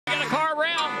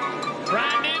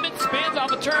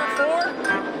off of turn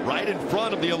 4. Right in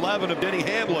front of the 11 of Denny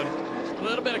Hamlin. A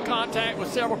little bit of contact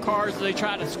with several cars as they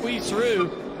try to squeeze through.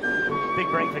 Big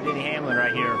break for Denny Hamlin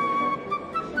right here.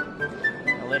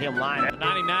 I'll let him line it.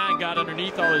 99 got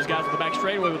underneath all those guys in the back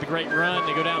straightaway with a great run.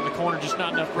 They go down the corner, just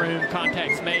not enough room.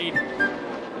 Contact's made.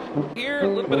 Here, a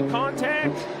little bit of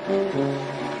contact.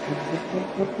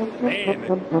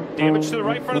 Man, damage to the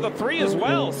right front of the 3 as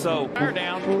well, so. Fire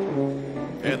down.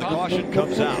 And the caution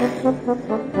comes out.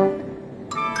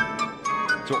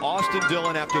 So Austin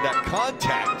Dillon, after that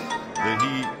contact that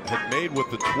he had made with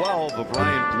the 12 of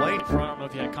Ryan Blaney. I don't know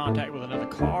if he had contact with another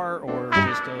car or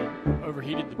just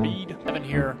overheated the bead. Evan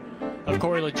here of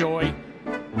Corey LaJoie.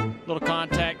 Little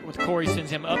contact with Corey, sends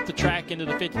him up the track into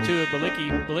the 52 of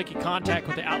Balicki. Balicki contact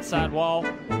with the outside wall.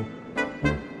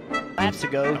 Laps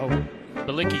ago. Oh,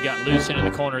 Balicki got loose into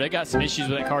the corner. They got some issues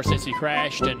with that car since he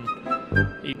crashed, and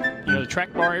he, the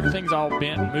track bar, everything's all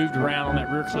bent and moved around on that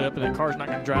rear clip, and that car's not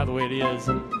going to drive the way it is.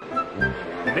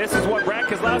 And this is what Brad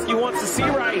Keselowski wants to see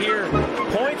right here.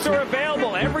 Points are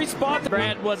available every spot.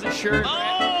 Brad wasn't sure.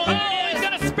 Oh, he's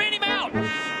going to spin him out.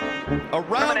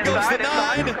 Around goes the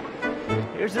 9.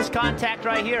 Here's this contact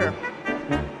right here.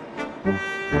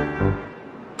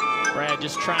 Brad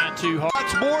just trying too hard.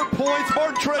 That's more points.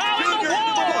 Martin Truex Jr. into the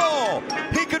wall.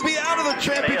 He could be out of the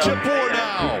championship 4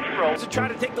 now. To try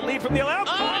to take the lead from the 11.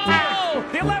 Oh!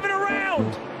 The 11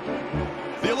 around.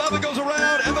 The 11 goes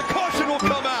around, and the caution will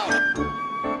come out.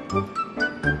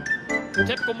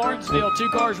 Typical Martinsville, 2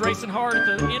 cars racing hard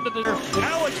at the end of the...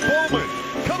 Alex Bowman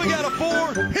coming out of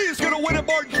 4. He's going to win at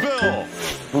Martinsville.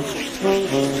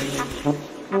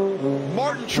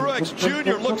 Martin Truex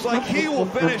Jr. looks like he will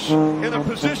finish in a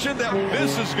position that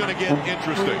this is going to get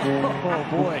interesting. Oh,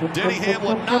 boy. Denny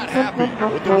Hamlin not happy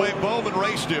with the way Bowman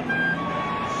raced him.